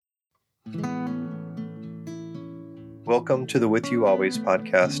Welcome to the With You Always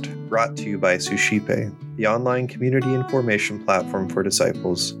podcast, brought to you by Suscipe, the online community and formation platform for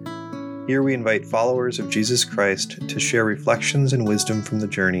disciples. Here we invite followers of Jesus Christ to share reflections and wisdom from the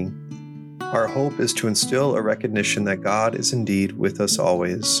journey. Our hope is to instill a recognition that God is indeed with us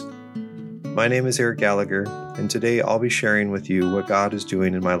always. My name is Eric Gallagher, and today I'll be sharing with you what God is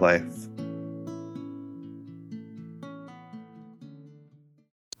doing in my life.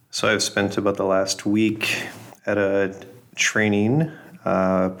 So I've spent about the last week at a training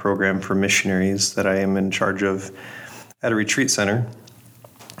program for missionaries that I am in charge of at a retreat center.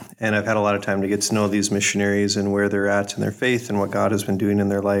 And I've had a lot of time to get to know these missionaries and where they're at in their faith and what God has been doing in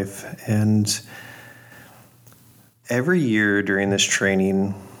their life. And every year during this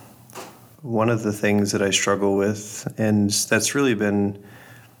training, one of the things that I struggle with, and that's really been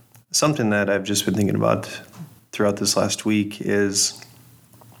something that I've just been thinking about throughout this last week, is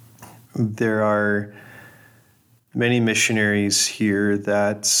there are many missionaries here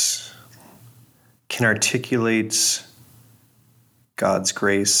that can articulate God's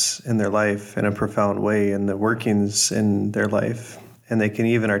grace in their life in a profound way and the workings in their life. And they can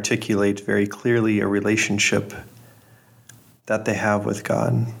even articulate very clearly a relationship that they have with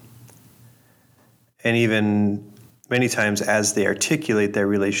God. And even many times as they articulate their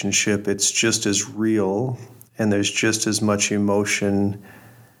relationship, it's just as real and there's just as much emotion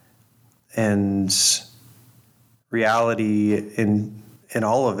and reality in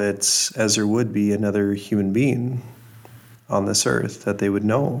all of it as there would be another human being on this earth that they would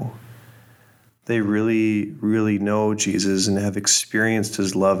know. They really, really know Jesus and have experienced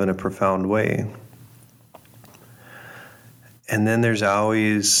his love in a profound way. And then there's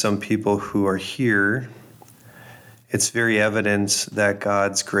always some people who are here. It's very evident that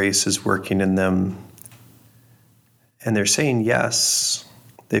God's grace is working in them. And they're saying yes.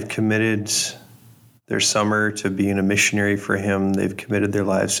 They've committed their summer to being a missionary for him. They've committed their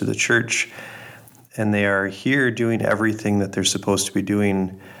lives to the church. And they are here doing everything that they're supposed to be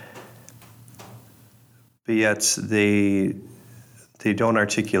doing. But yet they don't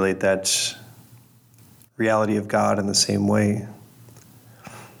articulate that reality of God in the same way.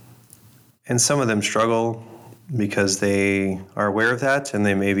 And some of them struggle because they are aware of that and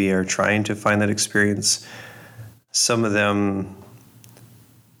they maybe are trying to find that experience. Some of them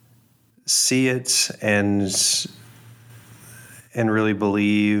see it and really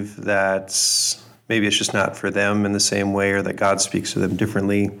believe that maybe it's just not for them in the same way, or that God speaks to them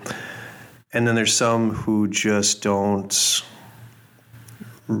differently. And then there's some who just don't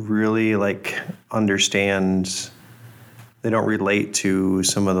really understand. They don't relate to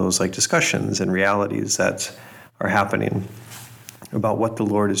some of those discussions and realities that are happening about what the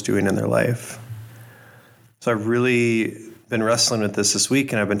Lord is doing in their life. So I've really been wrestling with this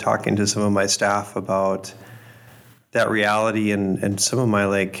week, and I've been talking to some of my staff about that reality and some of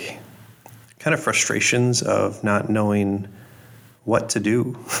my kind of frustrations of not knowing what to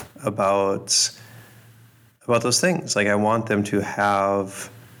do about those things. I want them to have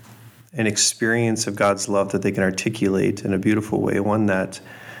an experience of God's love that they can articulate in a beautiful way, one that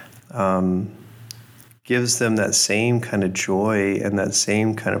gives them that same kind of joy and that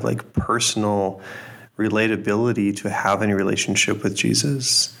same kind of personal relatability to having a relationship with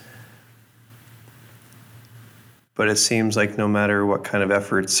Jesus. But it seems like no matter what kind of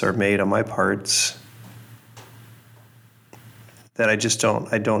efforts are made on my part, that I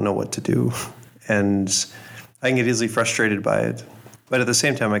don't know what to do. And I can get easily frustrated by it. But at the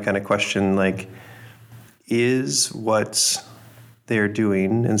same time, I kind of question, is what they're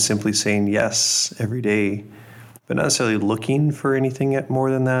doing and simply saying yes every day, but not necessarily looking for anything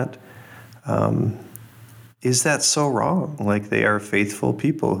more than that, is that so wrong? They are faithful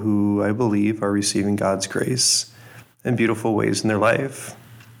people who I believe are receiving God's grace in beautiful ways in their life.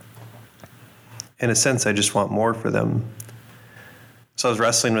 In a sense, I just want more for them. So I was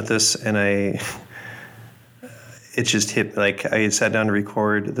wrestling with this, and it just hit, I sat down to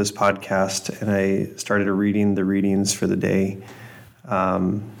record this podcast, and I started reading the readings for the day.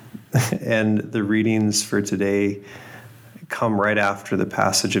 And the readings for today come right after the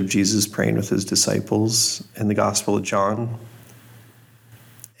passage of Jesus praying with his disciples in the Gospel of John.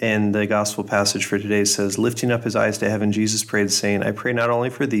 And the gospel passage for today says, lifting up his eyes to heaven, Jesus prayed, saying, I pray not only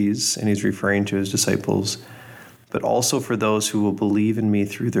for these, and he's referring to his disciples, but also for those who will believe in me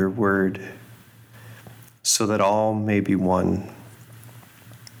through their word, so that all may be one.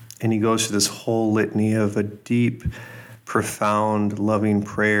 And he goes through this whole litany of a deep, profound, loving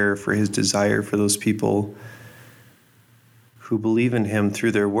prayer for his desire for those people who believe in him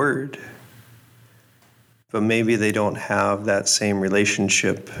through their word, but maybe they don't have that same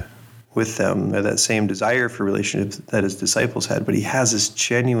relationship with them, or that same desire for relationships that his disciples had, but he has this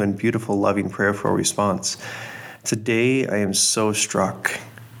genuine, beautiful, loving, prayerful response. Today, I am so struck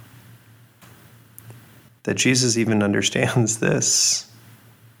that Jesus even understands this,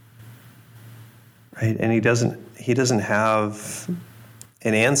 right? And he doesn't have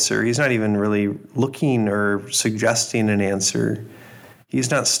an answer. He's not even really looking or suggesting an answer.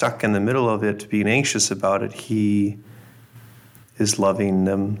 He's not stuck in the middle of it, being anxious about it. He is loving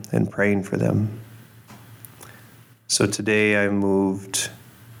them and praying for them. So today I'm moved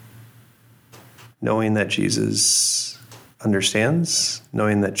knowing that Jesus understands,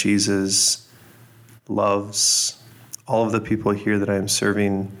 knowing that Jesus loves all of the people here that I'm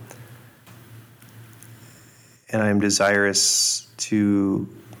serving, and I'm desirous to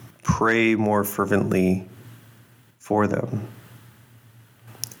pray more fervently for them.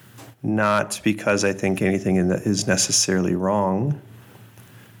 Not because I think anything is necessarily wrong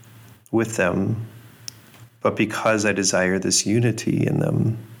with them, but because I desire this unity in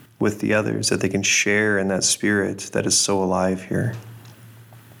them with the others, that they can share in that spirit that is so alive here.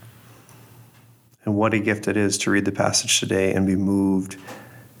 And what a gift it is to read the passage today and be moved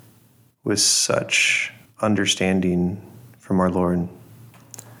with such understanding from our Lord.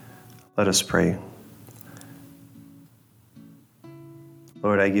 Let us pray.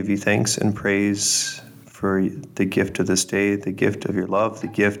 Lord, I give you thanks and praise for the gift of this day, the gift of your love, the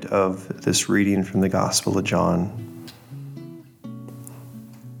gift of this reading from the Gospel of John.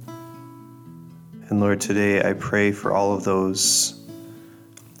 And Lord, today I pray for all of those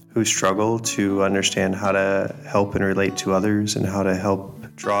who struggle to understand how to help and relate to others and how to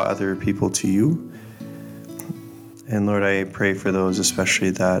help draw other people to you. And Lord, I pray for those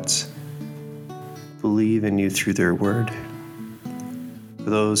especially that believe in you through their word. For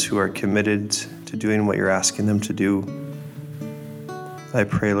those who are committed to doing what you're asking them to do, I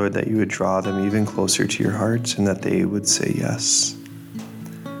pray, Lord, that you would draw them even closer to your heart and that they would say yes.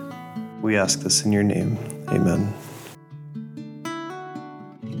 We ask this in your name. Amen.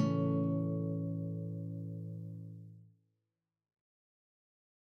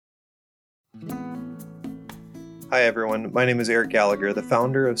 Hi, everyone. My name is Eric Gallagher, the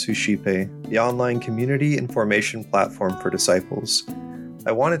founder of Suscipe, the online community and formation platform for disciples.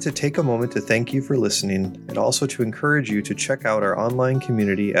 I wanted to take a moment to thank you for listening and also to encourage you to check out our online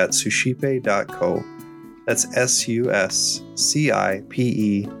community at suscipe.co. That's suscipe.co.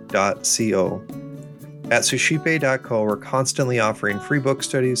 At suscipe.co, we're constantly offering free book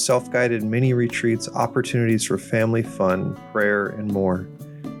studies, self-guided mini retreats, opportunities for family fun, prayer, and more.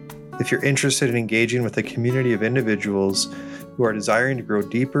 If you're interested in engaging with a community of individuals who are desiring to grow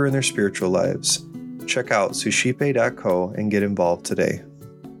deeper in their spiritual lives, check out suscipe.co and get involved today.